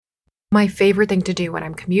My favorite thing to do when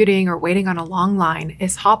I'm commuting or waiting on a long line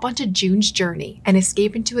is hop onto June's Journey and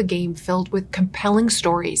escape into a game filled with compelling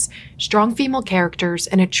stories, strong female characters,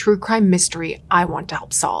 and a true crime mystery I want to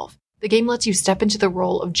help solve. The game lets you step into the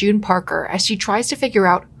role of June Parker as she tries to figure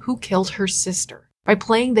out who killed her sister. By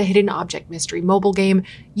playing the Hidden Object Mystery mobile game,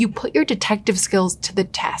 you put your detective skills to the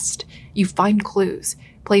test. You find clues,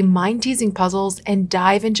 play mind-teasing puzzles, and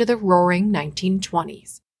dive into the roaring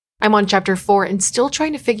 1920s. I'm on Chapter 4 and still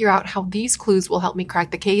trying to figure out how these clues will help me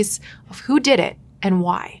crack the case of who did it and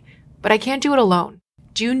why. But I can't do it alone.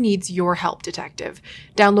 June needs your help, detective.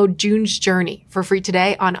 Download June's Journey for free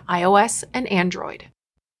today on iOS and Android.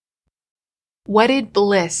 Wedded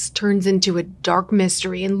Bliss turns into a dark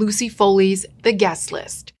mystery in Lucy Foley's The Guest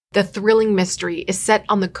List. The thrilling mystery is set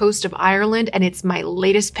on the coast of Ireland, and it's my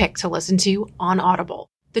latest pick to listen to on Audible.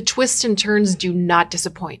 The twists and turns do not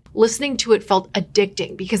disappoint. Listening to it felt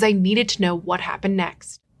addicting because I needed to know what happened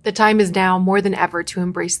next. The time is now more than ever to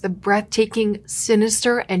embrace the breathtaking,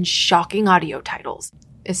 sinister, and shocking audio titles,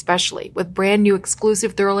 especially with brand new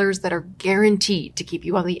exclusive thrillers that are guaranteed to keep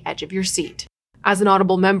you on the edge of your seat. As an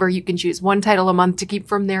Audible member, you can choose one title a month to keep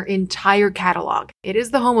from their entire catalog. It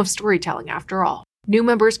is the home of storytelling, after all. New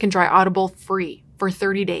members can try Audible free for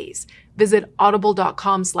 30 days. Visit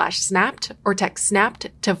audible.com/snapped or text snapped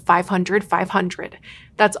to 500-500.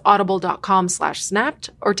 That's audible.com/snapped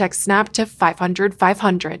or text snapped to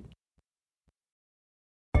 500-500.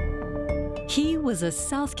 He was a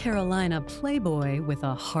South Carolina playboy with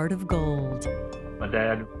a heart of gold. My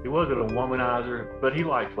dad, he wasn't a womanizer, but he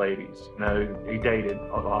liked ladies. He dated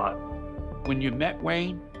a lot. When you met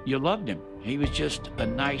Wayne, you loved him. He was just a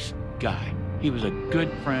nice guy. He was a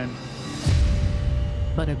good friend.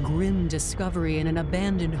 But a grim discovery in an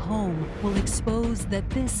abandoned home will expose that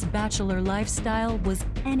this bachelor lifestyle was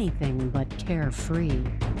anything but carefree.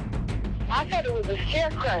 I thought it was a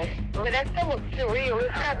scarecrow, but that still looks surreal.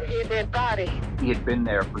 It's got to be a dead body. He had been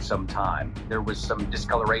there for some time. There was some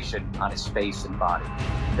discoloration on his face and body.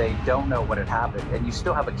 They don't know what had happened, and you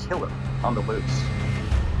still have a killer on the loose.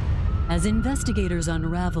 As investigators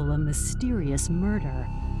unravel a mysterious murder,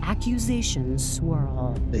 accusations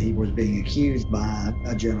swirl. He was being accused by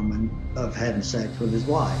a gentleman of having sex with his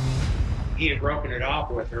wife. He had broken it off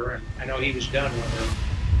with her, and I know he was done with her.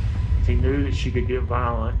 He knew that she could get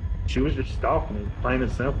violent. She was just stalking him, plain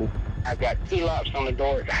and simple. I've got key locks on the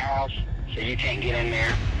door at the house, so you can't get in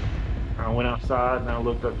there. I went outside and I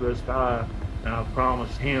looked up to the sky, and I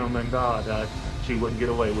promised him and God that she wouldn't get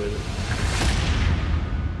away with it.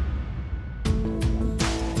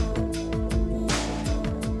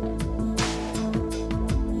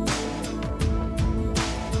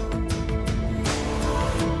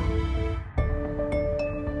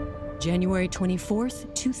 January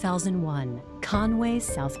 24th, 2001, Conway,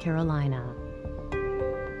 South Carolina.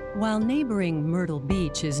 While neighboring Myrtle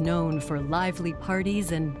Beach is known for lively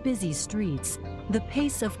parties and busy streets, the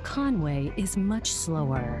pace of Conway is much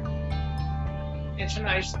slower. It's a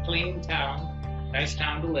nice, clean town, nice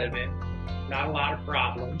town to live in, not a lot of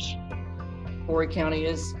problems. Horry County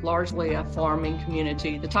is largely a farming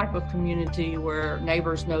community, the type of community where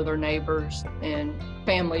neighbors know their neighbors and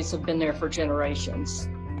families have been there for generations.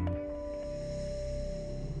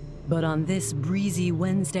 But on this breezy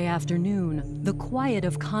Wednesday afternoon, the quiet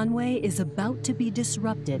of Conway is about to be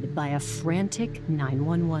disrupted by a frantic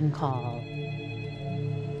 911 call.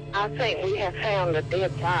 I think we have found a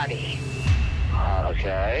dead body.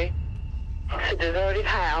 Okay. It's a deserted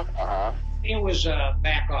house. Uh-huh. It was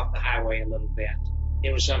back off the highway a little bit.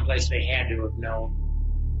 It was someplace they had to have known.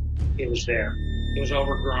 It was there. It was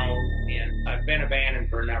overgrown and been abandoned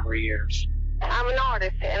for a number of years. I'm an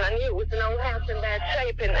artist, and I knew it was an old house in bad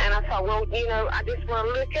shape, and I thought, well, I just want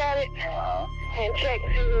to look at it and check,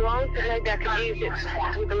 see who owns it. Maybe I could use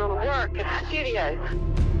it with a little work at the studio.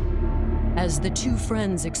 As the two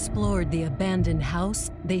friends explored the abandoned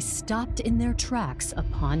house, they stopped in their tracks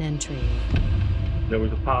upon entry. There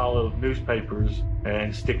was a pile of newspapers,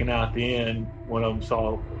 and sticking out the end, one of them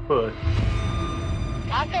saw a foot.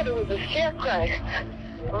 I thought it was a scarecrow,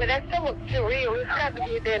 but that still looks surreal. It's got to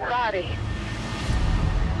be a dead body.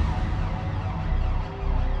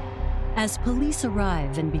 As police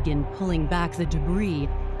arrive and begin pulling back the debris,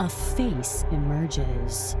 a face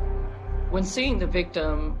emerges. When seeing the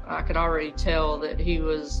victim, I could already tell that he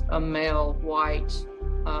was a male, white,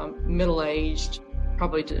 middle-aged,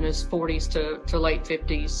 probably in his 40s to late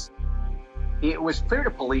 50s. It was clear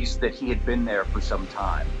to police that he had been there for some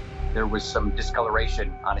time. There was some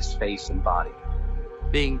discoloration on his face and body.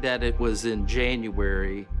 Being that it was in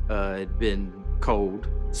January, it had been cold,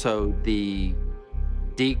 so the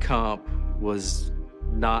decomp was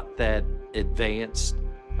not that advanced.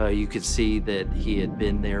 You could see that he had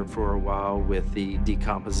been there for a while with the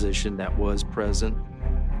decomposition that was present.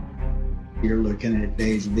 You're looking at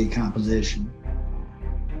days of decomposition.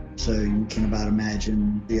 So you can about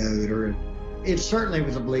imagine the odor. It certainly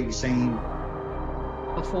was a bleak scene.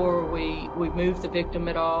 Before we moved the victim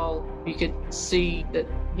at all, you could see that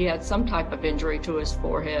he had some type of injury to his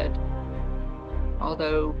forehead.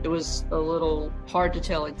 Although it was a little hard to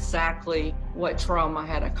tell exactly what trauma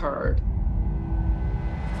had occurred.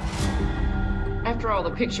 After all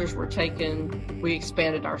the pictures were taken, we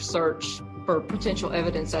expanded our search for potential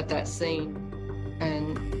evidence at that scene.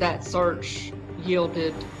 And that search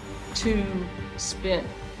yielded 2 spent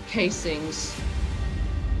casings.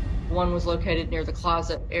 One was located near the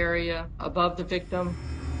closet area above the victim,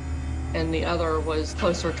 and the other was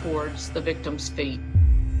closer towards the victim's feet.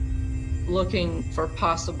 Looking for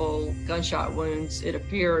possible gunshot wounds, it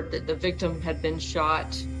appeared that the victim had been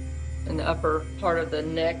shot in the upper part of the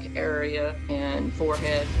neck area and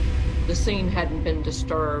forehead. The scene hadn't been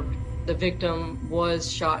disturbed. The victim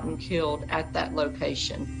was shot and killed at that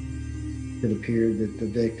location. It appeared that the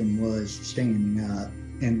victim was standing up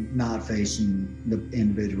and not facing the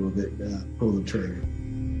individual that pulled the trigger.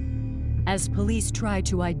 As police try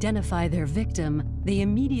to identify their victim, they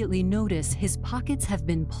immediately notice his pockets have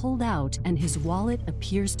been pulled out and his wallet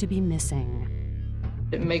appears to be missing.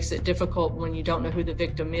 It makes it difficult when you don't know who the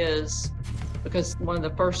victim is, because one of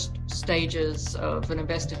the first stages of an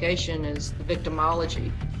investigation is the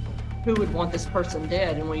victimology. Who would want this person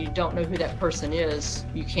dead? And when you don't know who that person is,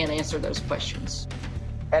 you can't answer those questions.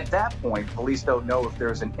 At that point, police don't know if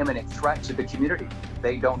there's an imminent threat to the community.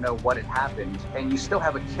 They don't know what had happened, and you still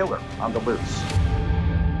have a killer on the loose.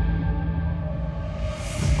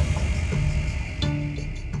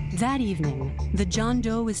 That evening, the John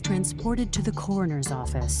Doe is transported to the coroner's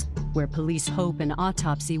office, where police hope an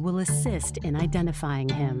autopsy will assist in identifying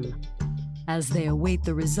him. As they await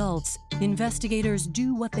the results, investigators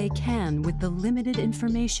do what they can with the limited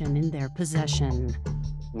information in their possession.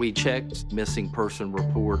 We checked missing person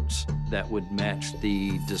reports that would match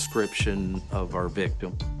the description of our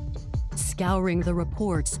victim. Scouring the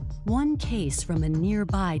reports, one case from a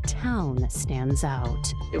nearby town stands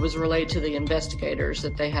out. It was relayed to the investigators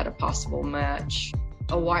that they had a possible match.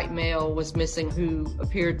 A white male was missing who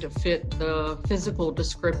appeared to fit the physical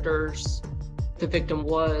descriptors. The victim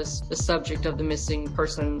was the subject of the missing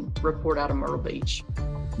person report out of Myrtle Beach.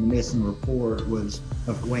 The missing report was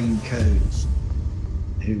of Wayne Coates,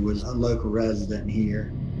 who was a local resident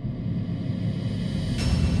here.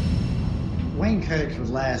 Wayne Coates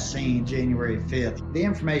was last seen January 5th. The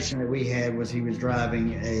information that we had was he was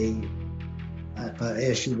driving a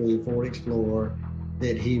SUV, Ford Explorer,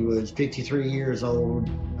 that he was 53 years old,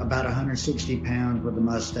 about 160 pounds with a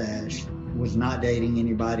mustache, was not dating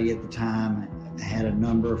anybody at the time, had a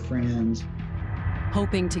number of friends.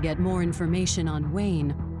 Hoping to get more information on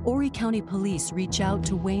Wayne, Horry County Police reach out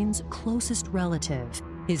to Wayne's closest relative,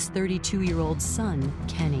 his 32-year-old son,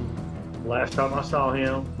 Kenny. Last time I saw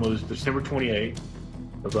him was December 28th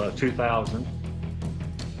of 2000.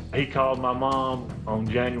 He called my mom on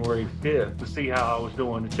January 5th to see how I was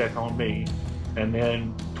doing, to check on me. And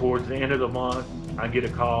then towards the end of the month, I get a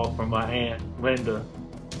call from my aunt, Linda,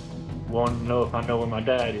 wanting to know if I know where my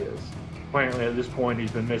dad is. Apparently at this point,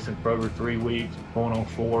 he's been missing for over 3 weeks, going on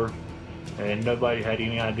 4, and nobody had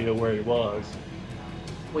any idea where he was.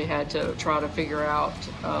 We had to try to figure out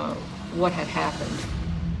what had happened.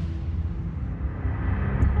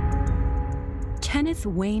 Kenneth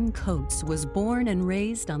Wayne Coates was born and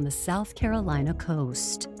raised on the South Carolina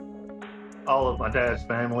coast. All of my dad's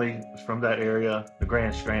family was from that area, the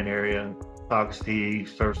Grand Strand area, Pocastee,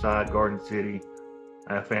 Surfside, Garden City.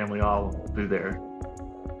 I have family all through there.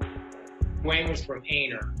 Wayne was from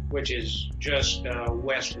Aner, which is just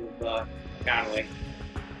west of Connolly.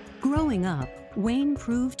 Growing up, Wayne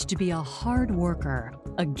proved to be a hard worker,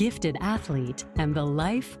 a gifted athlete, and the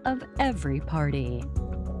life of every party.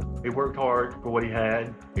 He worked hard for what he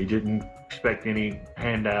had. He didn't expect any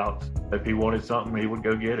handouts. If he wanted something, he would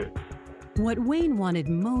go get it. What Wayne wanted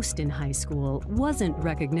most in high school wasn't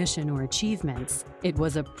recognition or achievements. It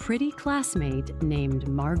was a pretty classmate named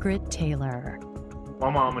Margaret Taylor.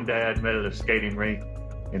 My mom and dad met at a skating rink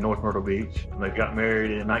in North Myrtle Beach. They got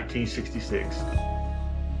married in 1966.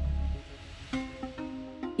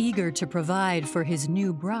 Eager to provide for his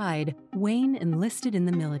new bride, Wayne enlisted in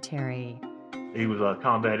the military. He was a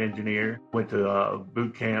combat engineer, went to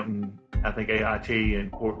boot camp and I think AIT in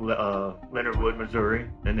Leonard Wood, Missouri,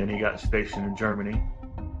 and then he got stationed in Germany.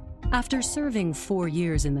 After serving 4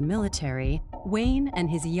 years in the military, Wayne and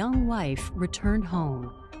his young wife returned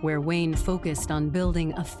home, where Wayne focused on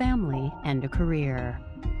building a family and a career.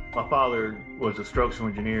 My father was a structural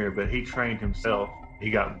engineer, but he trained himself.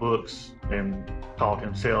 He got books and taught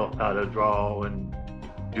himself how to draw and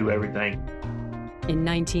do everything. In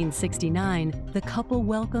 1969, the couple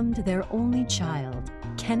welcomed their only child,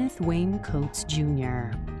 Kenneth Wayne Coates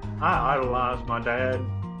Jr. I idolized my dad.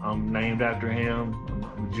 I'm named after him.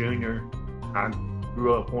 I'm a junior. I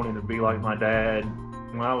grew up wanting to be like my dad.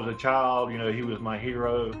 When I was a child, he was my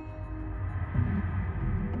hero.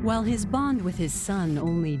 While his bond with his son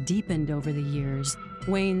only deepened over the years,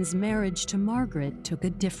 Wayne's marriage to Margaret took a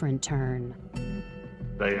different turn.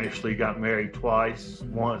 They actually got married twice,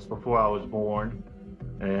 once before I was born,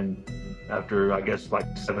 and after, I guess,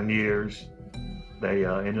 like 7 years, they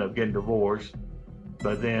ended up getting divorced.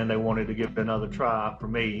 But then they wanted to give it another try for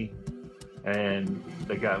me, and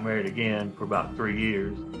they got married again for about 3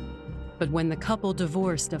 years. But when the couple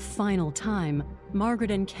divorced a final time,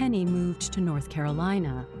 Margaret and Kenny moved to North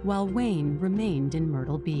Carolina, while Wayne remained in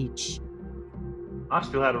Myrtle Beach. I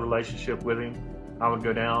still had a relationship with him. I would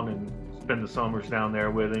go down and spend the summers down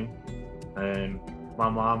there with him. And my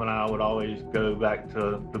mom and I would always go back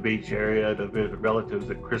to the beach area to visit relatives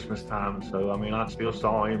at Christmas time. So, I still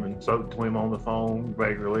saw him and spoke to him on the phone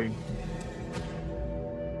regularly.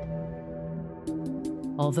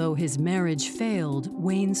 Although his marriage failed,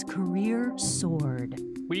 Wayne's career soared.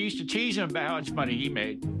 We used to tease him about how much money he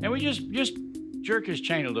made, and we just jerk his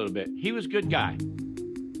chain a little bit. He was a good guy.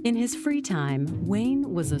 In his free time,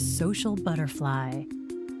 Wayne was a social butterfly.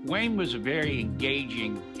 Wayne was a very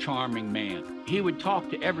engaging, charming man. He would talk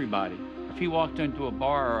to everybody. If he walked into a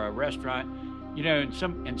bar or a restaurant,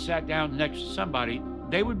 and sat down next to somebody,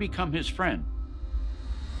 they would become his friend.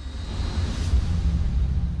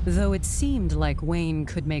 Though it seemed like Wayne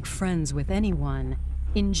could make friends with anyone,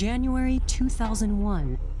 in January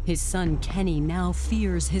 2001, his son Kenny now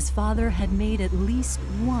fears his father had made at least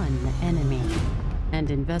one enemy. And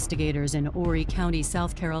investigators in Horry County,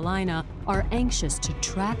 South Carolina, are anxious to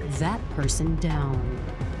track that person down.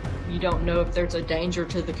 You don't know if there's a danger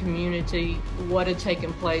to the community, what had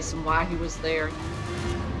taken place, and why he was there.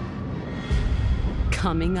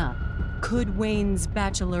 Coming up, could Wayne's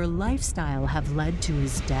bachelor lifestyle have led to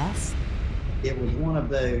his death? It was one of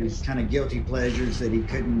those kind of guilty pleasures that he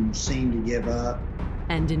couldn't seem to give up.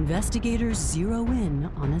 And investigators zero in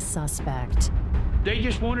on a suspect. They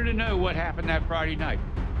just wanted to know what happened that Friday night.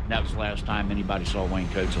 That was the last time anybody saw Wayne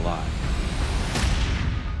Coates alive.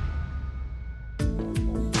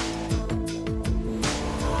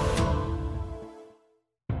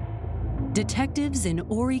 Detectives in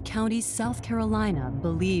Horry County, South Carolina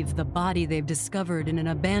believe the body they've discovered in an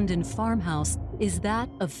abandoned farmhouse is that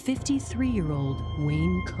of 53-year-old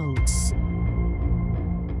Wayne Coates.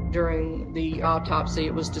 During the autopsy,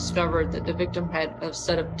 it was discovered that the victim had a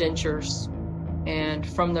set of dentures, and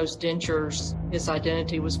from those dentures, his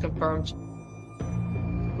identity was confirmed.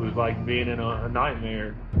 It was like being in a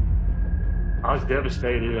nightmare. I was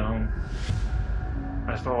devastated.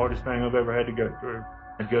 That's the hardest thing I've ever had to go through.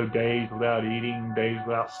 I'd go days without eating, days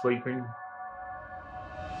without sleeping.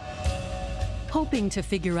 Hoping to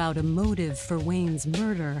figure out a motive for Wayne's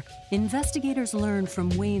murder, investigators learned from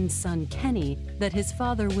Wayne's son Kenny that his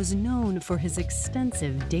father was known for his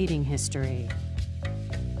extensive dating history.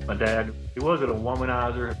 My dad, he wasn't a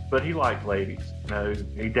womanizer, but he liked ladies.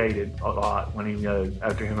 He dated a lot when he,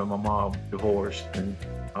 after him and my mom divorced, and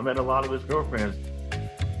I met a lot of his girlfriends.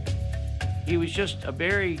 He was just a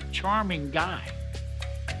very charming guy.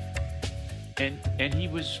 And he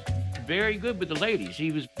was very good with the ladies.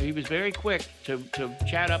 He was very quick to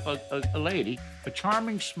chat up a lady, a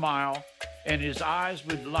charming smile, and his eyes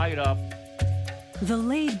would light up. The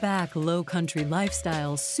laid-back, low-country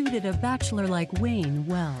lifestyle suited a bachelor like Wayne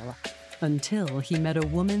well, until he met a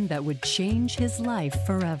woman that would change his life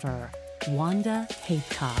forever, Wanda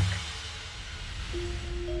Haycock.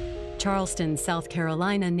 Charleston, South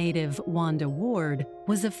Carolina native Wanda Ward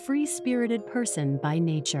was a free-spirited person by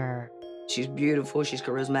nature. She's beautiful, she's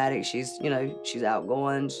charismatic, she's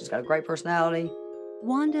outgoing, she's got a great personality.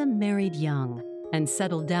 Wanda married young and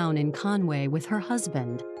settled down in Conway with her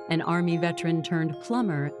husband, an Army veteran turned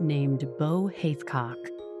plumber named Bo Haycock.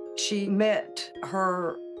 She met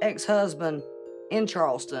her ex-husband in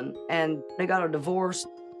Charleston, and they got a divorce.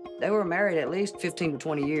 They were married at least 15 to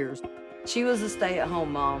 20 years. She was a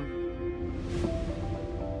stay-at-home mom.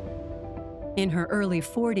 In her early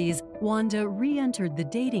 40s, Wanda re-entered the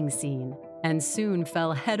dating scene and soon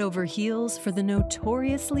fell head over heels for the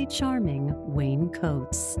notoriously charming Wayne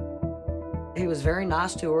Coates. He was very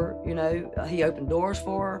nice to her, he opened doors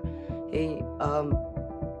for her. He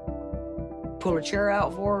pulled a chair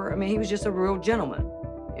out for her. He was just a real gentleman.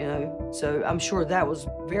 you know. So I'm sure that was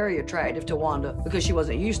very attractive to Wanda because she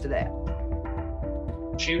wasn't used to that.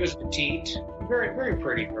 She was petite, very, very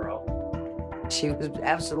pretty girl. She was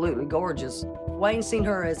absolutely gorgeous. Wayne seen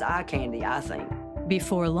her as eye candy, I think.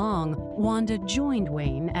 Before long, Wanda joined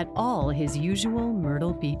Wayne at all his usual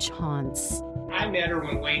Myrtle Beach haunts. I met her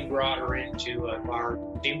when Wayne brought her into a bar.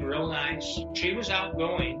 Seemed real nice. She was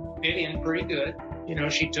outgoing, fit in pretty good. You know,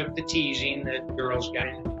 she took the teasing that girls got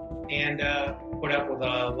in and put up with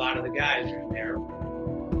a lot of the guys in there.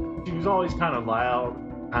 She was always kind of loud,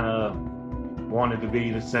 kind of wanted to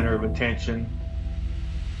be the center of attention.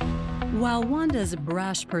 While Wanda's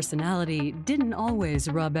brash personality didn't always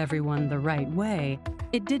rub everyone the right way,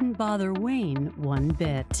 it didn't bother Wayne one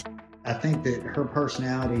bit. I think that her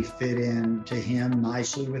personality fit in to him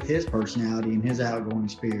nicely with his personality and his outgoing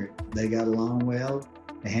spirit. They got along well.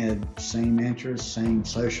 They had same interests, same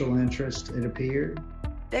social interests, it appeared.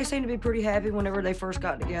 They seemed to be pretty happy whenever they first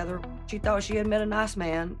got together. She thought she had met a nice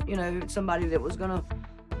man, you know, somebody that was going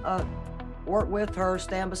to work with her,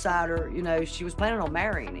 stand beside her. You know, she was planning on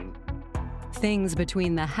marrying him. Things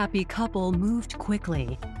between the happy couple moved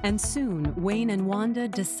quickly, and soon Wayne and Wanda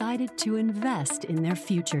decided to invest in their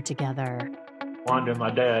future together. Wanda and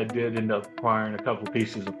my dad did end up acquiring a couple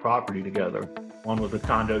pieces of property together. One was a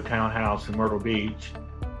condo townhouse in Myrtle Beach,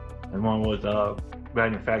 and one was a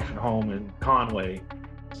manufactured home in Conway.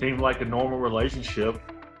 Seemed like a normal relationship.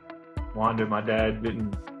 Wanda and my dad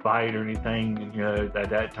didn't fight or anything, you know, at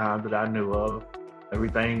that time that I knew of.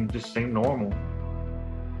 Everything just seemed normal.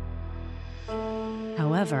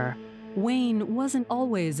 However, Wayne wasn't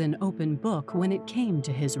always an open book when it came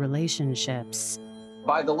to his relationships.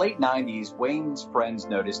 By the late 90s, Wayne's friends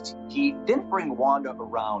noticed he didn't bring Wanda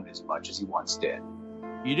around as much as he once did.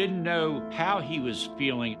 You didn't know how he was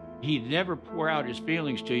feeling. He'd never pour out his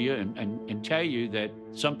feelings to you and tell you that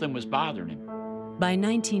something was bothering him. By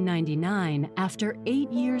 1999, after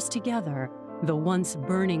 8 years together, the once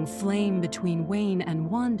burning flame between Wayne and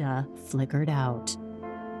Wanda flickered out.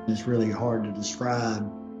 It's really hard to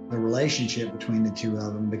describe the relationship between the two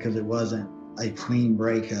of them because it wasn't a clean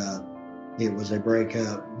breakup. It was a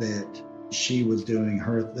breakup that she was doing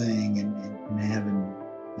her thing and having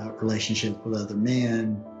relationships with other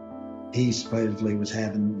men. He supposedly was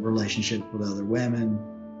having relationships with other women,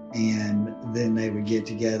 and then they would get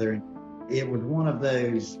together. It was one of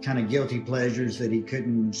those kind of guilty pleasures that he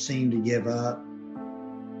couldn't seem to give up.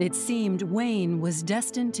 It seemed Wayne was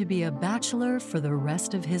destined to be a bachelor for the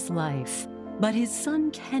rest of his life, but his son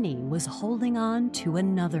Kenny was holding on to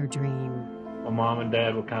another dream. My mom and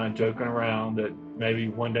dad were kind of joking around that maybe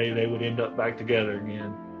one day they would end up back together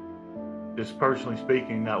again. Just personally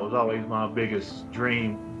speaking, that was always my biggest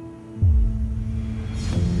dream.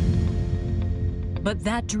 But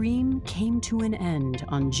that dream came to an end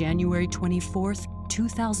on January 24th,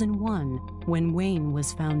 2001, when Wayne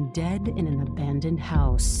was found dead in an abandoned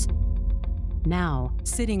house. Now,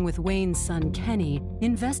 sitting with Wayne's son Kenny,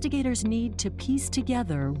 investigators need to piece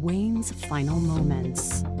together Wayne's final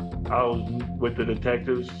moments. I was with the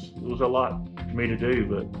detectives. It was a lot for me to do,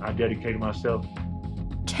 but I dedicated myself.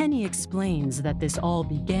 Kenny explains that this all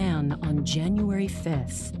began on January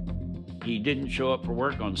 5th. He didn't show up for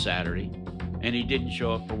work on Saturday, and he didn't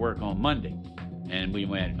show up for work on Monday. And we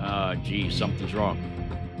went, gee, something's wrong.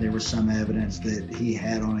 There was some evidence that he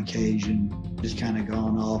had on occasion just kind of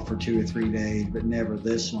gone off for 2 or 3 days, but never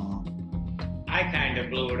this long. I kind of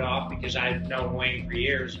blew it off because I've known Wayne for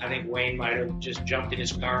years. I think Wayne might have just jumped in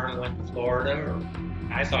his car and went to Florida, or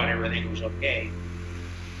I thought everything was okay.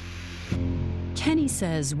 Kenny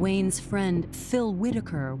says Wayne's friend Phil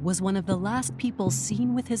Whitaker was one of the last people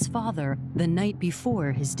seen with his father the night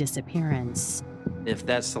before his disappearance. If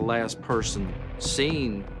that's the last person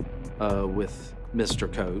seen with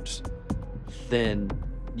Mr. Coates, then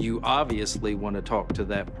you obviously want to talk to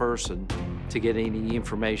that person to get any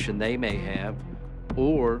information they may have,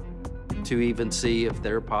 or to even see if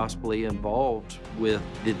they're possibly involved with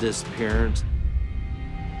the disappearance.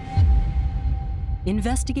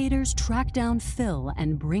 Investigators track down Phil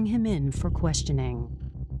and bring him in for questioning.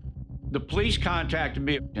 The police contacted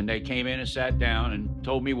me, and they came in and sat down and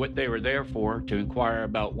told me what they were there for, to inquire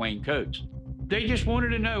about Wayne Coates. They just wanted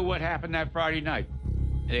to know what happened that Friday night.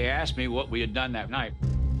 They asked me what we had done that night.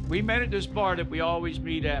 We met at this bar that we always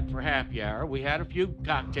meet at for happy hour. We had a few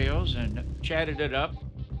cocktails and chatted it up.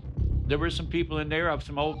 There were some people in there,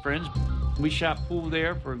 some old friends. We shot pool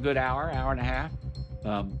there for a good hour, hour and a half.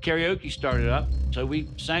 Karaoke started up, so we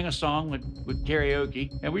sang a song with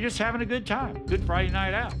karaoke, and we're just having a good time. Good Friday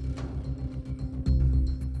night out.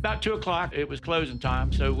 About 2 o'clock, it was closing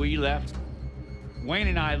time, so we left. Wayne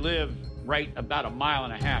and I live right about 1.5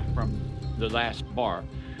 miles from the last bar.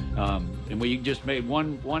 And we just made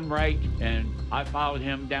one right, and I followed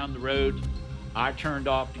him down the road. I turned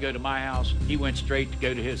off to go to my house. He went straight to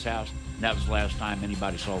go to his house, and that was the last time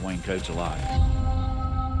anybody saw Wayne Coates alive.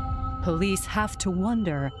 Police have to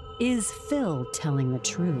wonder, is Phil telling the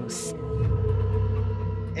truth?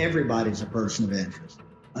 Everybody's a person of interest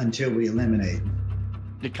until we eliminate them.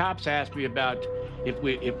 The cops asked me about if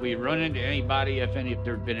we run into anybody, if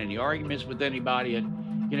there'd been any arguments with anybody,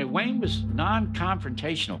 and Wayne was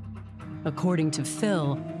non-confrontational. According to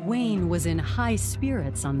Phil, Wayne was in high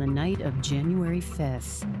spirits on the night of January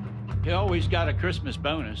 5th. He always got a Christmas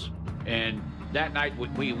bonus, and that night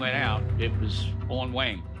we went out, it was on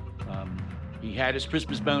Wayne. He had his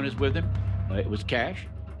Christmas bonus with him. It was cash,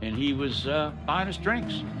 and he was buying us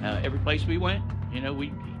drinks. Every place we went,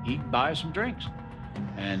 he'd buy us some drinks.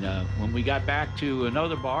 And when we got back to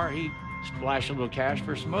another bar, he splashed a little cash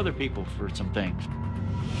for some other people for some things.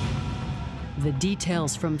 The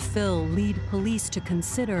details from Phil lead police to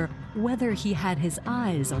consider whether he had his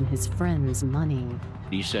eyes on his friend's money.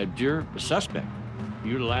 He said, "You're a suspect.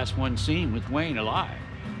 You're the last one seen with Wayne alive."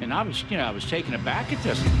 And I was taken aback at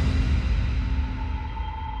this.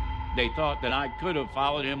 They thought that I could have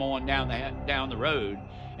followed him on down the road,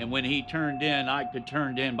 and when he turned in, I could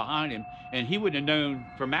turn in behind him, and he would have known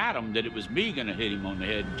from Adam that it was me going to hit him on the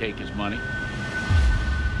head and take his money.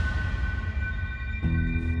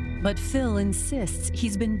 But Phil insists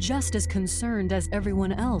he's been just as concerned as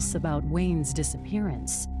everyone else about Wayne's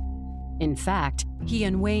disappearance. In fact, he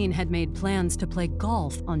and Wayne had made plans to play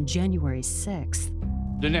golf on January 6th.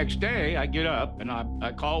 The next day, I get up and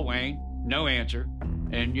I call Wayne, no answer.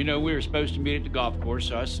 And, we were supposed to meet at the golf course,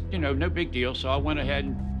 so no big deal. So I went ahead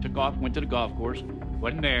and went to the golf course,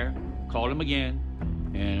 wasn't there, called him again.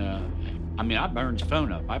 And, I burned his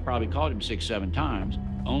phone up. I probably called him 6-7 times,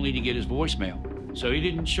 only to get his voicemail. So he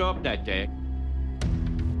didn't show up that day.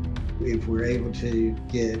 If we're able to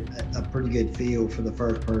get a pretty good feel for the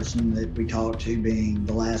first person that we talked to being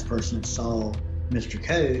the last person that saw Mr.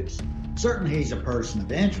 Coates, certainly he's a person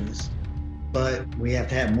of interest, but we have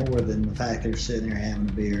to have more than the fact they're sitting there having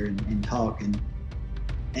a beer and talking.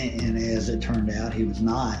 And as it turned out, he was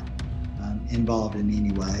not involved in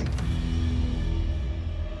any way.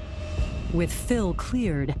 With Phil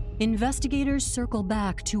cleared, investigators circle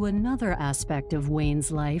back to another aspect of Wayne's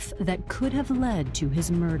life that could have led to his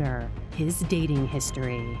murder, his dating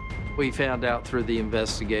history. We found out through the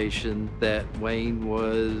investigation that Wayne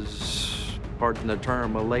was, pardon the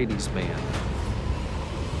term, a ladies' man.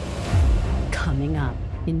 Coming up,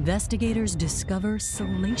 investigators discover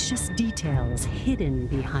salacious details hidden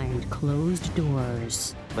behind closed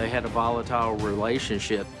doors. They had a volatile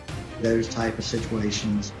relationship. Those type of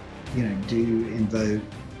situations, do invoke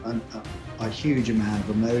a huge amount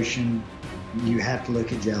of emotion. You have to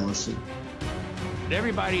look at jealousy.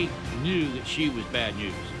 Everybody knew that she was bad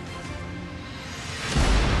news.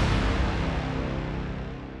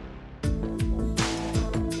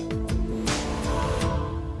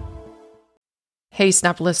 Hey,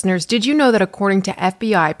 Snap listeners, did you know that according to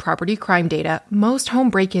FBI property crime data, most home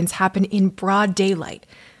break-ins happen in broad daylight?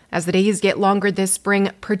 As the days get longer this spring,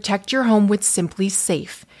 protect your home with Simply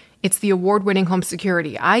Safe. It's the award-winning home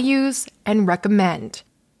security I use and recommend.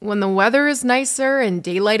 When the weather is nicer and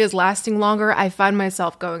daylight is lasting longer, I find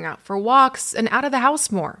myself going out for walks and out of the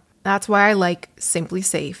house more. That's why I like Simply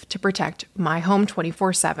Safe to protect my home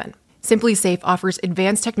 24/7. Simply Safe offers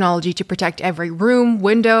advanced technology to protect every room,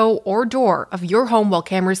 window, or door of your home while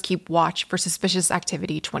cameras keep watch for suspicious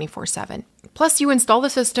activity 24/7. Plus, you install the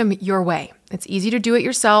system your way. It's easy to do it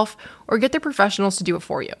yourself or get the professionals to do it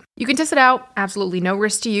for you. You can test it out, absolutely no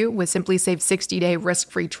risk to you, with Simply Safe's 60-day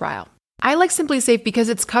risk-free trial. I like Simply Safe because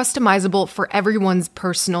it's customizable for everyone's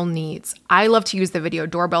personal needs. I love to use the video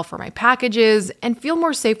doorbell for my packages and feel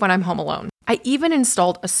more safe when I'm home alone. I even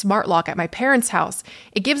installed a smart lock at my parents' house.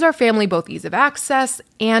 It gives our family both ease of access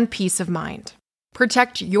and peace of mind.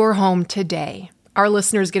 Protect your home today. Our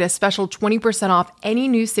listeners get a special 20% off any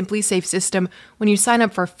new Simply Safe system when you sign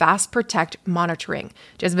up for Fast Protect monitoring.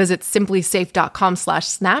 Just visit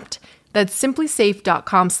simplysafe.com/snapped. That's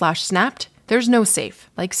simplysafe.com/snapped. There's no safe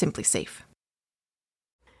like Simply Safe.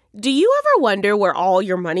 Do you ever wonder where all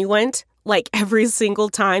your money went? Like every single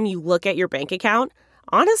time you look at your bank account?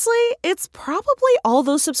 Honestly, it's probably all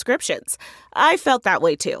those subscriptions. I felt that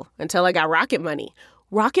way too, until I got Rocket Money.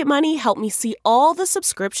 Rocket Money helped me see all the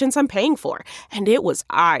subscriptions I'm paying for, and it was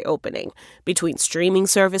eye-opening. Between streaming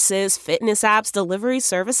services, fitness apps, delivery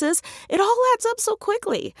services, it all adds up so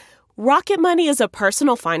quickly. Rocket Money is a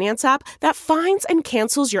personal finance app that finds and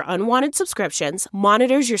cancels your unwanted subscriptions,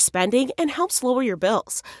 monitors your spending, and helps lower your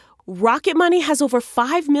bills. Rocket Money has over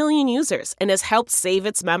 5 million users and has helped save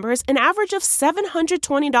its members an average of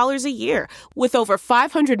 $720 a year, with over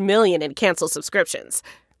 500 million in canceled subscriptions.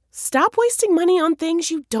 Stop wasting money on things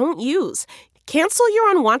you don't use. Cancel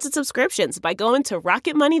your unwanted subscriptions by going to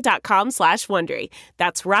rocketmoney.com/Wondery.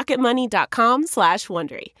 That's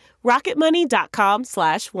rocketmoney.com/Wondery.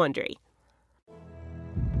 rocketmoney.com/Wondery.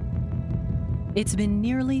 It's been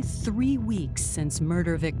nearly 3 weeks since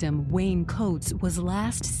murder victim Wayne Coates was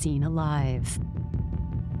last seen alive.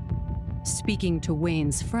 Speaking to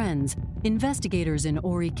Wayne's friends, investigators in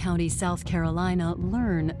Horry County, South Carolina,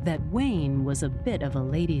 learn that Wayne was a bit of a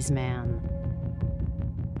ladies' man.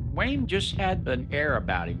 Wayne just had an air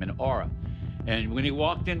about him, an aura. And when he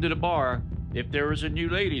walked into the bar, if there was a new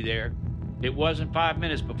lady there, it wasn't 5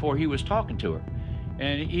 minutes before he was talking to her.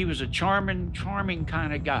 And he was a charming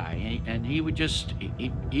kind of guy. And he would just,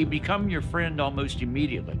 he'd become your friend almost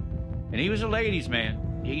immediately. And he was a ladies' man.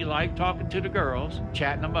 He liked talking to the girls,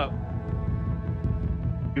 chatting them up.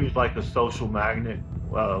 He was like a social magnet.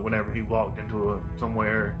 Whenever he walked into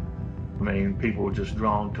somewhere, I mean, people were just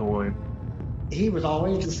drawn to him. He was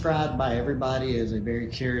always described by everybody as a very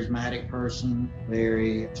charismatic person,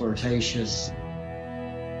 very flirtatious.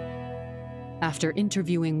 After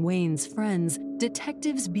interviewing Wayne's friends,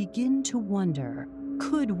 detectives begin to wonder,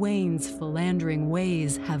 could Wayne's philandering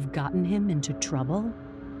ways have gotten him into trouble?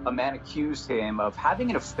 A man accused him of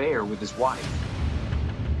having an affair with his wife.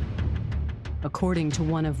 According to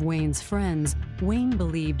one of Wayne's friends, Wayne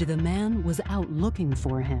believed the man was out looking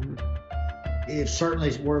for him. It's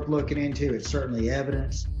certainly worth looking into. It's certainly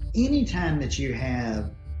evidence. Anytime that you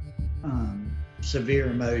have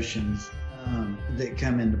severe emotions that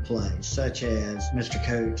come into play, such as Mr.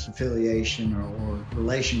 Coates' affiliation or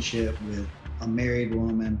relationship with a married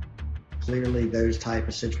woman, clearly those type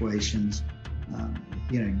of situations,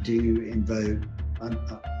 do invoke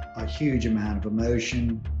a huge amount of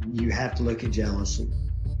emotion. You have to look at jealousy.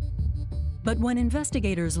 But when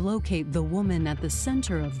investigators locate the woman at the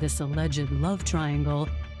center of this alleged love triangle,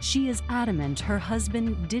 she is adamant her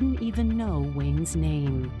husband didn't even know Wayne's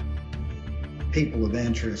name. People of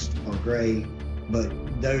interest are great, but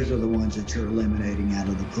those are the ones that you're eliminating out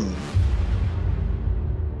of the pool.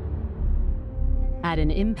 At an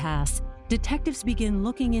impasse, detectives begin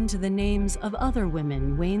looking into the names of other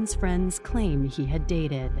women Wayne's friends claim he had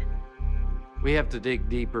dated. We have to dig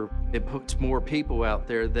deeper. It puts more people out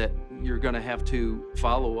there that you're going to have to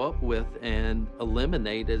follow up with and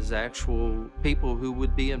eliminate as actual people who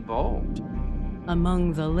would be involved.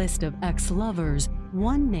 Among the list of ex-lovers,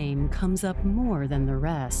 one name comes up more than the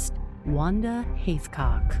rest: Wanda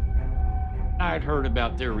Haithcock. I'd heard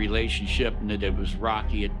about their relationship and that it was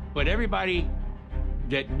rocky, but everybody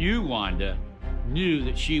that knew Wanda knew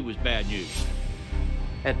that she was bad news.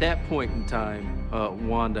 At that point in time,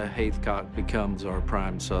 Wanda Haithcock becomes our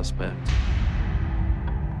prime suspect.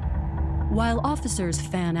 While officers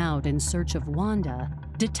fan out in search of Wanda,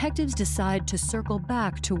 detectives decide to circle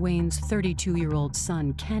back to Wayne's 32-year-old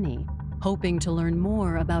son, Kenny, hoping to learn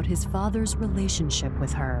more about his father's relationship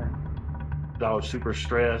with her. I was super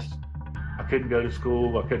stressed. I couldn't go to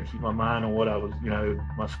school. I couldn't keep my mind on what I was,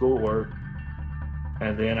 my schoolwork.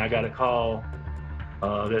 And then I got a call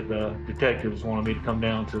that the detectives wanted me to come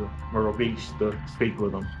down to Myrtle Beach to speak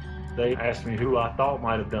with them. They asked me who I thought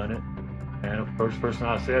might have done it, and the first person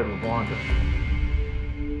I said was Wanda.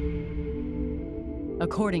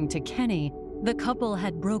 According to Kenny, the couple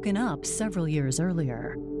had broken up several years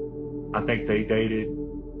earlier. I think they dated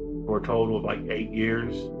for a total of like 8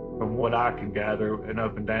 years. From what I can gather, an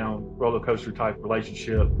up and down roller coaster type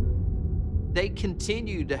relationship. They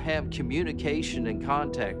continued to have communication and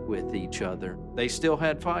contact with each other. They still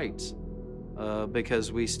had fights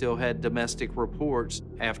because we still had domestic reports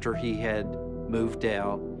after he had moved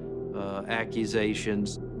out,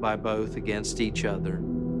 accusations by both against each other.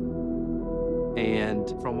 And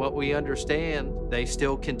from what we understand, they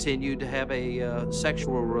still continued to have a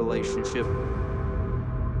sexual relationship.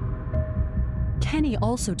 Kenny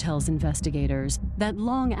also tells investigators that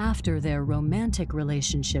long after their romantic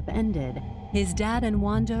relationship ended, his dad and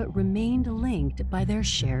Wanda remained linked by their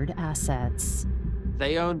shared assets.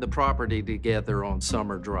 They owned the property together on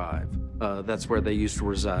Summer Drive. That's where they used to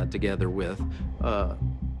reside together with.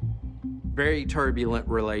 Very turbulent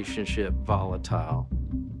relationship, volatile.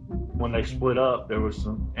 When they split up, there was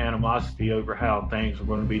some animosity over how things were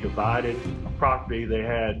going to be divided. The property they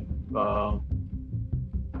had,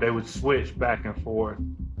 they would switch back and forth.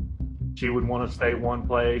 She would want to stay one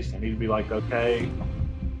place, and he'd be like, okay.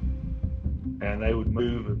 And they would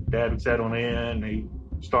move, and Dad would settle in, and he'd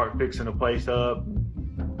start fixing the place up.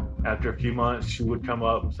 After a few months, she would come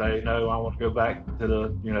up and say, no, I want to go back to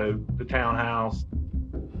the townhouse.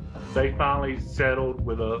 They finally settled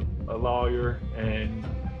with a lawyer, and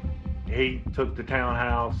he took the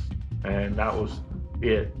townhouse, and that was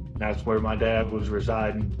it. That's where my dad was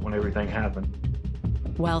residing when everything happened.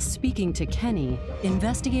 While speaking to Kenny,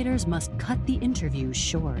 investigators must cut the interview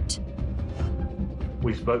short.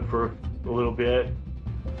 We spoke for a little bit.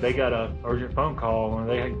 They got an urgent phone call, and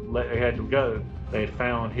they had to go. They had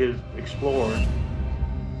found his Explorer.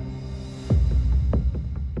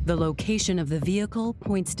 The location of the vehicle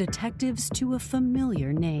points detectives to a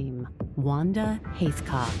familiar name, Wanda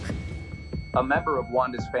Haithcock. A member of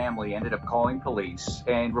Wanda's family ended up calling police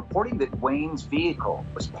and reporting that Wayne's vehicle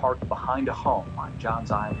was parked behind a home on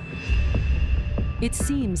Johns Island. It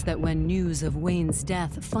seems that when news of Wayne's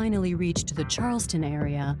death finally reached the Charleston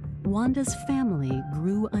area, Wanda's family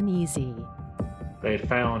grew uneasy. They had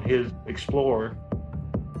found his Explorer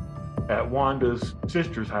at Wanda's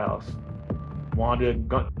sister's house. Wanda had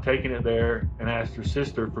taken it there and asked her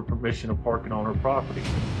sister for permission to park it on her property.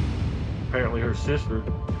 Apparently her sister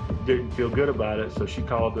didn't feel good about it, so she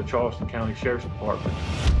called the Charleston County Sheriff's Department.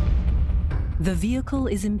 The vehicle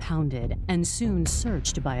is impounded and soon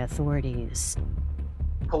searched by authorities.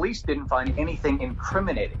 Police didn't find anything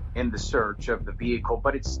incriminating in the search of the vehicle,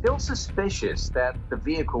 but it's still suspicious that the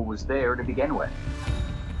vehicle was there to begin with.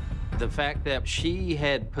 The fact that she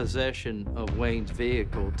had possession of Wayne's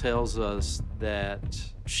vehicle tells us that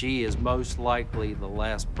she is most likely the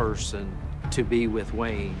last person to be with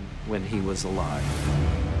Wayne when he was alive.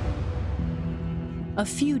 A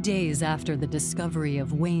few days after the discovery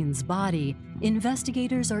of Wayne's body,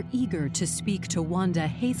 investigators are eager to speak to Wanda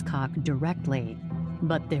Haithcock directly.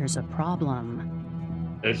 But there's a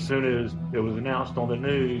problem. As soon as it was announced on the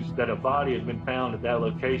news that a body had been found at that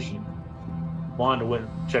location, Wanda went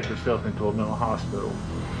and checked herself into a mental hospital.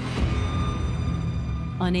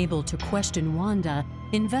 Unable to question Wanda,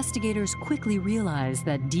 investigators quickly realize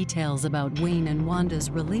that details about Wayne and Wanda's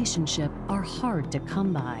relationship are hard to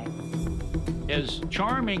come by. As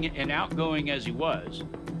charming and outgoing as he was,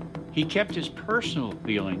 he kept his personal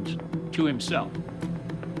feelings to himself.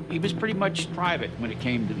 He was pretty much private when it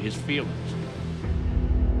came to his feelings.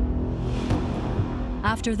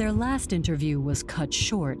 After their last interview was cut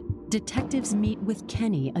short, detectives meet with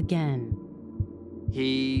Kenny again.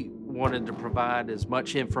 He wanted to provide as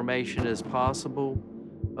much information as possible.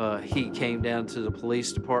 He came down to the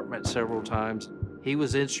police department several times. He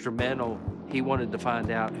was instrumental. He wanted to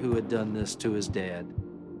find out who had done this to his dad.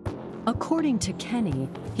 According to Kenny,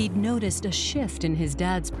 he'd noticed a shift in his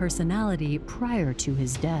dad's personality prior to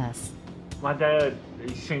his death. My dad,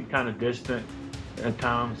 he seemed kind of distant at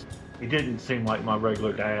times. He didn't seem like my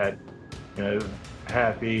regular dad,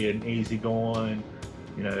 happy and easygoing,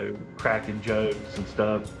 cracking jokes and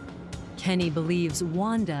stuff. Kenny believes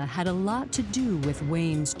Wanda had a lot to do with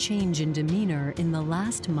Wayne's change in demeanor in the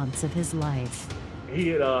last months of his life. He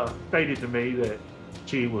had stated to me that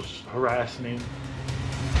she was harassing him.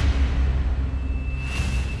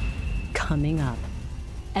 Coming up,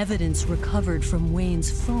 evidence recovered from Wayne's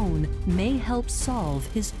phone may help solve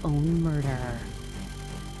his own murder.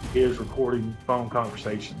 He is recording phone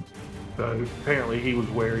conversations, so apparently he was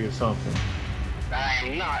wary of something. I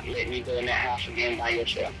am not letting you go in that house again by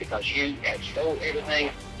yourself because you have stole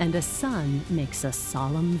everything. And a son makes a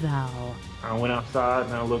solemn vow. I went outside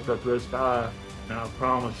and I looked up to the sky and I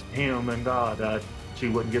promised him and God that she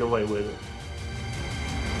wouldn't get away with it.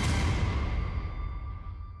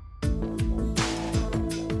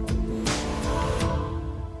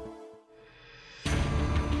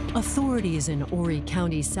 Authorities in Horry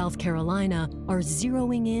County, South Carolina, are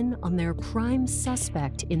zeroing in on their prime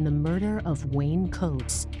suspect in the murder of Wayne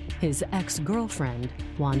Coates, his ex-girlfriend,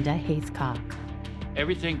 Wanda Haithcock.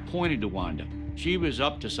 Everything pointed to Wanda. She was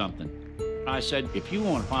up to something. I said, if you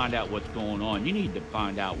want to find out what's going on, you need to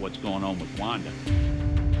find out what's going on with Wanda.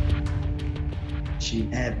 She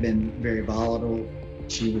had been very volatile.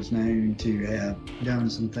 She was known to have done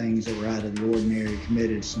some things that were out of the ordinary,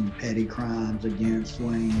 committed some petty crimes against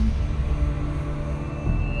Wayne.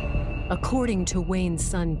 According to Wayne's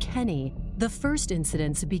son, Kenny, the first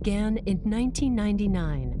incidents began in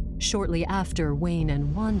 1999, shortly after Wayne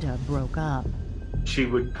and Wanda broke up. She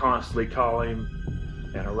would constantly call him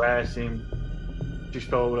and harass him. She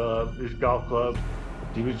stole his golf club.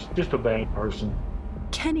 She was just a bad person.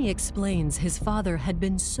 Kenny explains his father had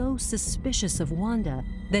been so suspicious of Wanda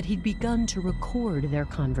that he'd begun to record their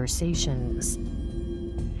conversations.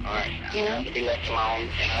 All right, to be left alone,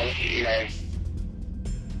 I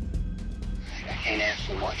can't ask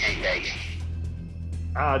him what can't beg you.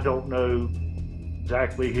 I don't know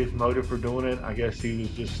exactly his motive for doing it. I guess he was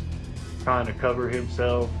just trying to cover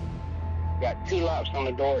himself. Got 2 locks on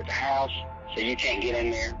the door at the house, so you can't get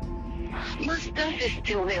in there. My stuff is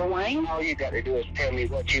still there, Wayne. All you got to do is tell me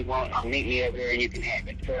what you want. I'll meet me over there and you can have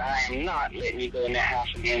it. But I am not letting you go in that house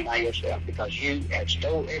again by yourself because you have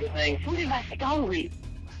stole everything. What have I stolen?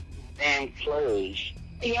 Damn clothes.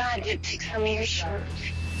 Yeah, I did take some of your shirts.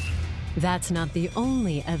 That's not the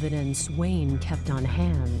only evidence Wayne kept on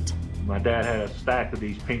hand. My dad had a stack of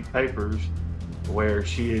these pink papers where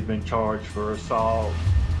she had been charged for assault.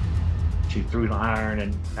 She threw an iron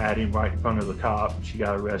and had him right in front of the cop. She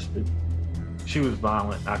got arrested. She was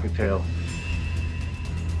violent, I could tell.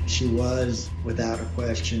 She was, without a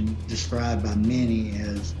question, described by many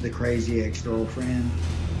as the crazy ex-girlfriend.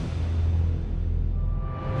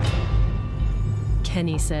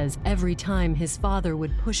 Kenny says every time his father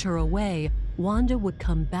would push her away, Wanda would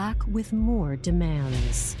come back with more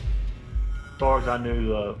demands. As far as I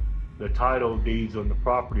knew, the title deeds on the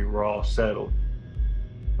property were all settled.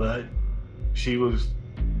 But she was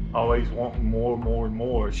always wanting more and more and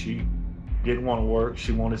more. She didn't want to work.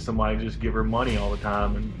 She wanted somebody to just give her money all the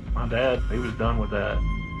time. And my dad, he was done with that.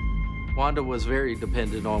 Wanda was very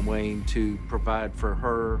dependent on Wayne to provide for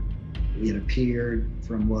her. It appeared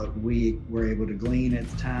from what we were able to glean at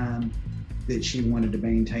the time that she wanted to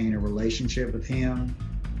maintain a relationship with him,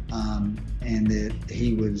 and that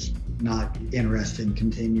he was not interested in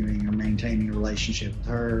continuing or maintaining a relationship with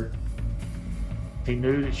her. He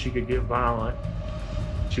knew that she could get violent.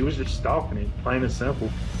 She was just stalking him, plain and simple.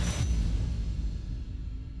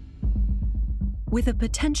 With a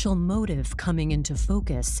potential motive coming into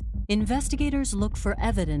focus, investigators look for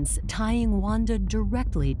evidence tying Wanda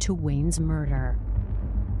directly to Wayne's murder.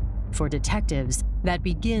 For detectives, that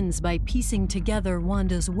begins by piecing together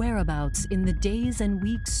Wanda's whereabouts in the days and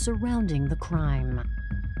weeks surrounding the crime.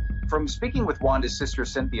 From speaking with Wanda's sister,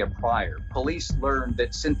 Cynthia Pryor, police learned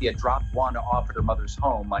that Cynthia dropped Wanda off at her mother's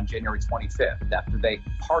home on January 25th after they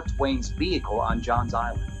parked Wayne's vehicle on Johns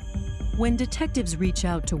Island. When detectives reach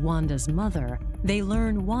out to Wanda's mother, they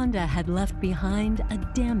learn Wanda had left behind a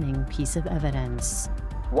damning piece of evidence.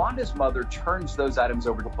 Wanda's mother turns those items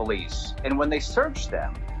over to police, and when they search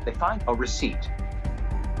them, they find a receipt.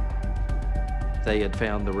 They had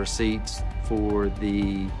found the receipts for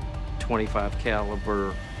the .25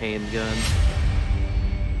 caliber handgun.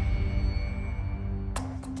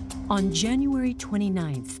 On January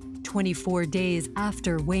 29th, 24 days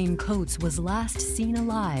after Wayne Coates was last seen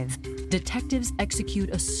alive, detectives execute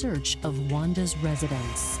a search of Wanda's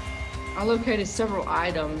residence. I located several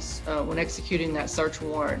items when executing that search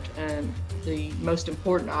warrant, and the most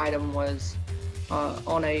important item was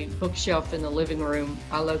on a bookshelf in the living room.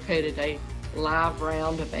 I located a live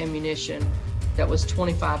round of ammunition that was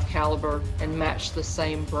 .25 caliber and matched the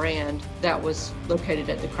same brand that was located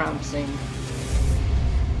at the crime scene.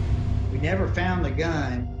 We never found the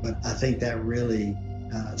gun, but I think that really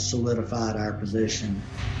solidified our position.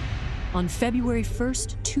 On February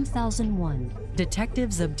 1st, 2001,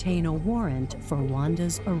 detectives obtain a warrant for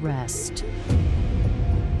Wanda's arrest.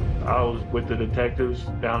 I was with the detectives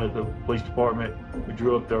down at the police department. We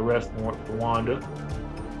drew up the arrest warrant for Wanda,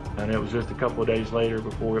 and it was just a couple of days later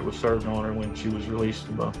before it was served on her when she was released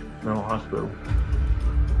from the mental hospital.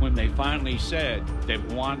 When they finally said that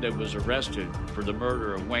Wanda was arrested for the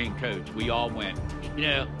murder of Wayne Coates, we all went, you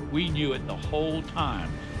know, we knew it the whole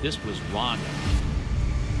time. This was Wanda.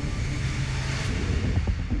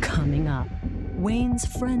 Coming up, Wayne's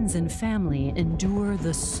friends and family endure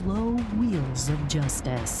the slow wheels of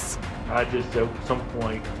justice. I just, at some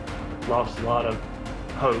point, lost a lot of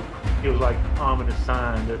hope. It was like an ominous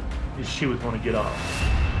sign that she was going to get off.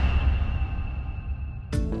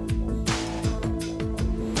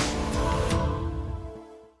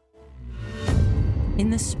 In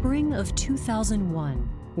the spring of 2001,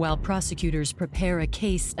 while prosecutors prepare a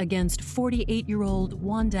case against 48-year-old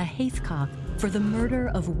Wanda Haithcock for the murder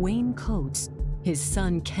of Wayne Coates, his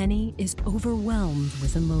son Kenny is overwhelmed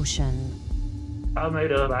with emotion. I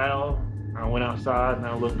made a vow. I went outside and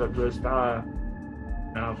I looked up to the sky,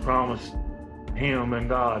 and I promised him and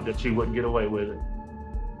God that she wouldn't get away with it.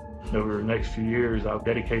 Over the next few years, I've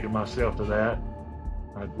dedicated myself to that.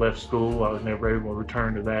 I left school. I was never able to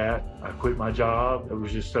return to that. I quit my job. There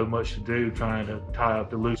was just so much to do trying to tie up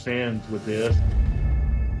the loose ends with this.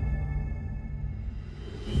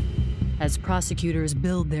 As prosecutors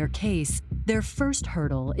build their case, their first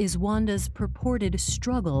hurdle is Wanda's purported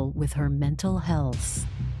struggle with her mental health.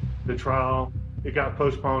 The trial, it got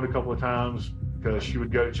postponed a couple of times because she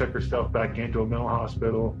would go check herself back into a mental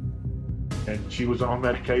hospital, and she was on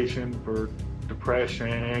medication for depression,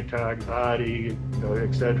 anti-anxiety,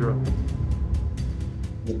 etc.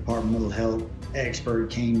 The Department of Mental Health expert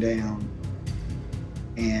came down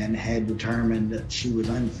and had determined that she was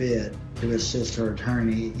unfit to assist her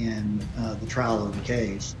attorney in the trial of the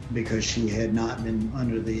case because she had not been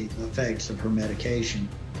under the effects of her medication,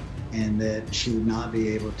 and that she would not be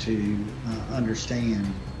able to understand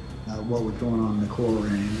what was going on in the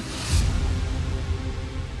courtroom.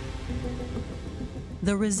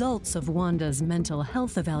 The results of Wanda's mental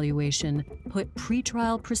health evaluation put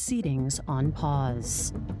pretrial proceedings on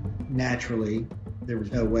pause. Naturally, there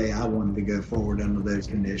was no way I wanted to go forward under those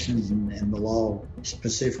conditions, and the law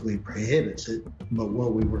specifically prohibits it. But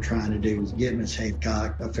what we were trying to do was get Ms.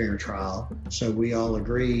 Hathcock a fair trial. So we all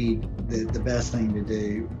agreed that the best thing to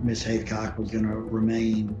do, Ms. Hathcock was going to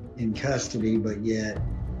remain in custody, but yet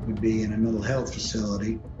would be in a mental health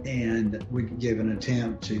facility, and we could give an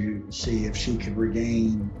attempt to see if she could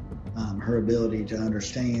regain her ability to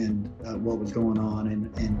understand what was going on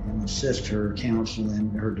and assist her counsel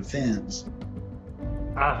in her defense.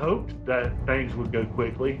 I hoped that things would go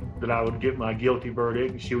quickly, that I would get my guilty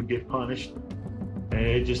verdict and she would get punished. And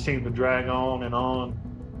it just seemed to drag on and on,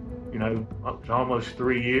 you know, up to almost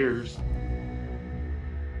 3 years.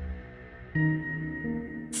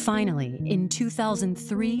 Finally, in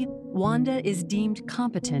 2003, Wanda is deemed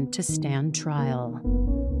competent to stand trial.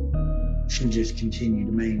 She just continued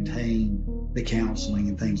to maintain the counseling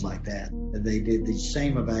and things like that. They did the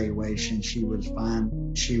same evaluation. She was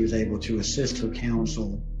fine. She was able to assist her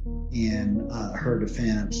counsel in her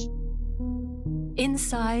defense.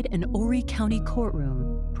 Inside an Horry County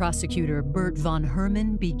courtroom, prosecutor Bert Von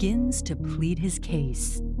Herman begins to plead his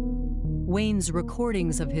case. Wayne's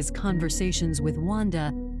recordings of his conversations with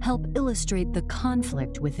Wanda help illustrate the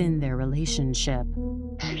conflict within their relationship.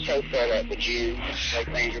 I'm so fed up with you.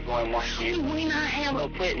 Like things are going wrong for you. Wayne, I have a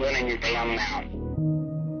quit running your damn mouth.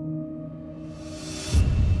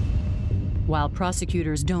 While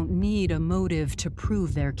prosecutors don't need a motive to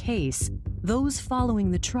prove their case, those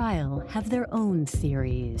following the trial have their own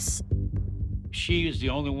theories. She is the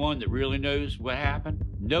only one that really knows what happened.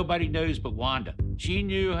 Nobody knows but Wanda. She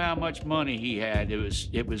knew how much money he had.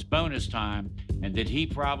 It was bonus time, and that he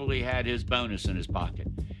probably had his bonus in his pocket.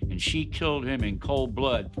 And she killed him in cold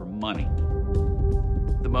blood for money.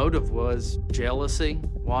 The motive was jealousy.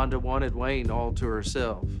 Wanda wanted Wayne all to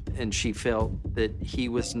herself, and she felt that he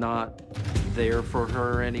was not there for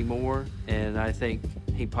her anymore. And I think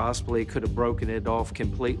he possibly could have broken it off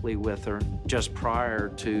completely with her just prior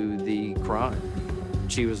to the crime.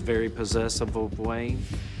 She was very possessive of Wayne.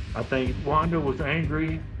 I think Wanda was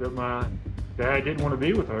angry that my dad didn't want to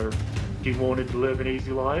be with her. She wanted to live an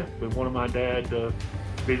easy life, but wanted my dad to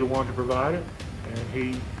be the one to provide it, and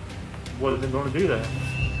he wasn't going to do that.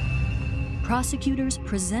 Prosecutors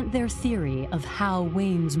present their theory of how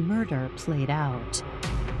Wayne's murder played out.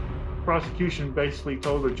 Prosecution basically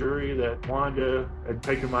told the jury that Wanda had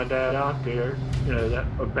taken my dad out there, you know, that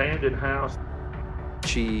abandoned house.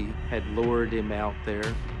 She had lured him out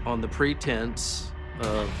there on the pretense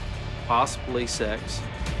of possibly sex.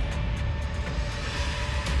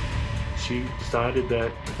 She decided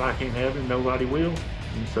that if I can't have him, nobody will,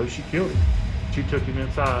 and so she killed him. She took him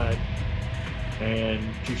inside, and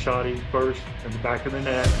she shot him first in the back of the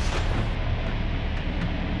neck,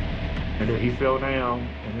 and then he fell down,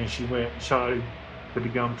 and then she went and shot him with the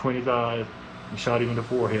gun between his eyes and shot him in the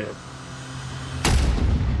forehead.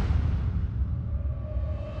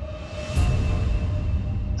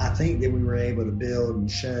 I think that we were able to build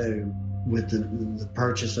and show with the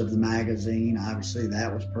purchase of the magazine. Obviously,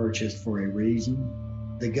 that was purchased for a reason.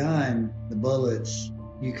 The gun, the bullets,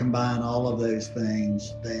 you combine all of those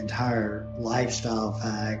things, the entire lifestyle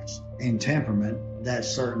facts and temperament, that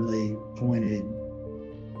certainly pointed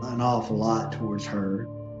an awful lot towards her.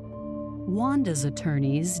 Wanda's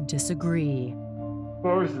attorneys disagree. As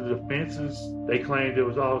far as the defenses, they claimed it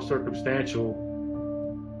was all circumstantial.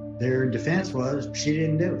 Their defense was, she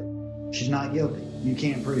didn't do it. She's not guilty. You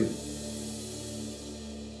can't prove it.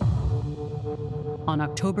 On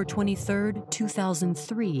October 23,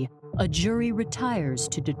 2003, a jury retires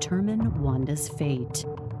to determine Wanda's fate.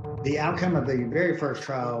 The outcome of the very first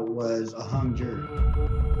trial was a hung jury.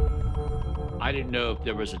 I didn't know if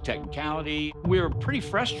there was a technicality. We were pretty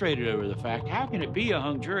frustrated over the fact, how can it be a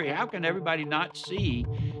hung jury? How can everybody not see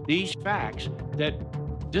these facts that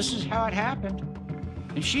this is how it happened?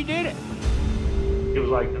 And she did it. It was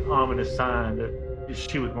like an ominous sign that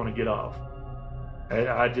she was going to get off. And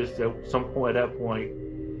I just, at some point, at that point,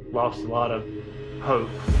 lost a lot of hope.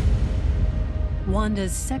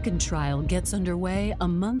 Wanda's second trial gets underway a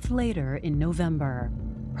month later in November.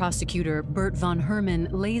 Prosecutor Bert Von Herman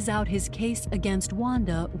lays out his case against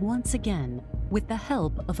Wanda once again with the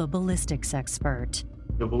help of a ballistics expert.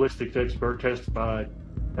 The ballistics expert testified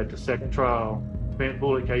at the second trial, spent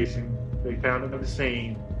bullet casing they found at the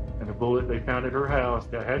scene, and the bullet they found at her house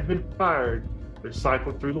that had been fired but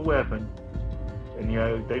cycled through the weapon, and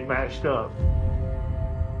they matched up.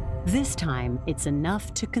 This time, it's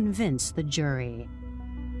enough to convince the jury.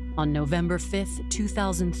 On November 5th,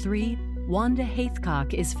 2003, Wanda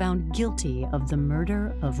Haithcock is found guilty of the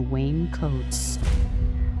murder of Wayne Coates.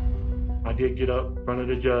 I did get up in front of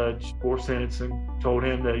the judge for sentencing, told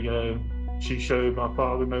him that, she showed my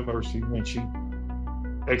father no mercy when she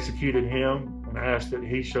executed him, and asked that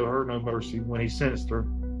he show her no mercy when he sentenced her.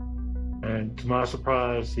 And to my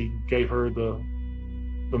surprise, he gave her the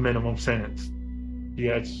minimum sentence. She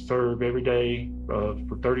had to serve every day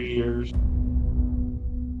for 30 years.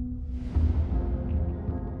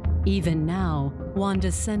 Even now,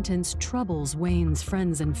 Wanda's sentence troubles Wayne's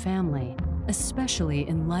friends and family, especially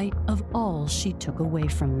in light of all she took away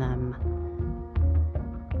from them.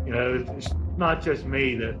 It's not just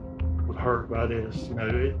me that was hurt by this.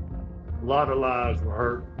 A lot of lives were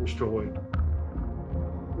hurt, destroyed.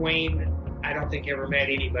 Wayne, I don't think ever met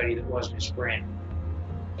anybody that wasn't his friend.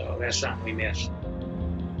 So that's something we miss.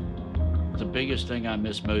 The biggest thing I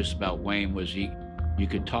miss most about Wayne was you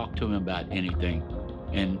could talk to him about anything,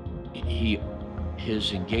 and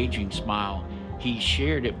his engaging smile, he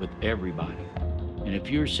shared it with everybody. And if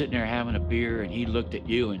you were sitting there having a beer and he looked at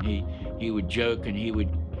you and he would joke and he would,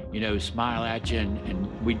 smile at you,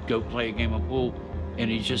 and we'd go play a game of pool,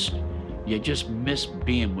 and you just miss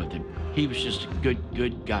being with him. He was just a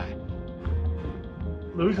good guy.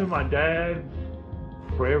 Losing my dad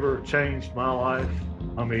forever changed my life.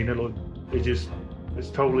 I mean, it's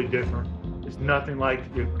totally different. It's nothing like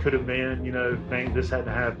it could have been, things this had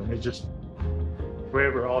to happen. It just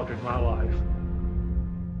forever altered my life.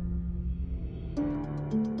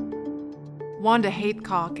 Wanda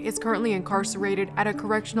Haithcock is currently incarcerated at a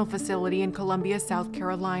correctional facility in Columbia, South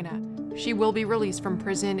Carolina. She will be released from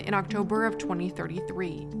prison in October of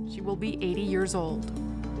 2033. She will be 80 years old.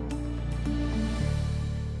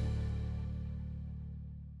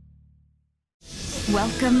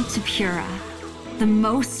 Welcome to Pura, the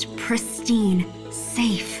most pristine,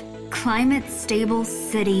 safe, climate-stable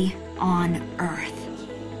city on Earth.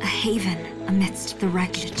 A haven amidst the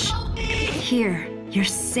wreckage. Here, you're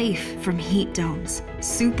safe from heat domes,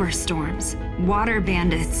 superstorms, water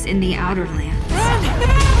bandits in the outer lands.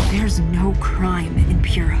 There's no crime in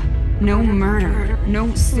Pura, no murder,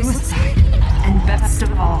 no suicide, and best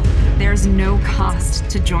of all, there's no cost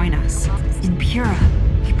to join us. In Pura,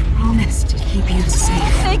 we promise to keep you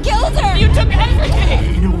safe. They killed her! You took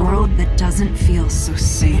everything! In a world that doesn't feel so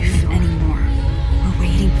safe anymore, we're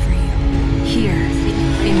waiting for you, here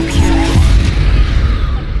in Pura.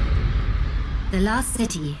 The Last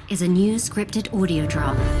City is a new scripted audio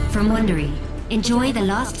drama from Wondery. Enjoy The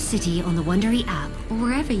Last City on the Wondery app or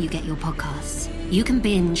wherever you get your podcasts. You can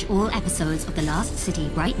binge all episodes of The Last City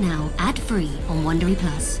right now, ad-free on Wondery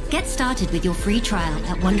Plus. Get started with your free trial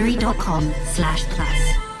at Wondery.com/plus.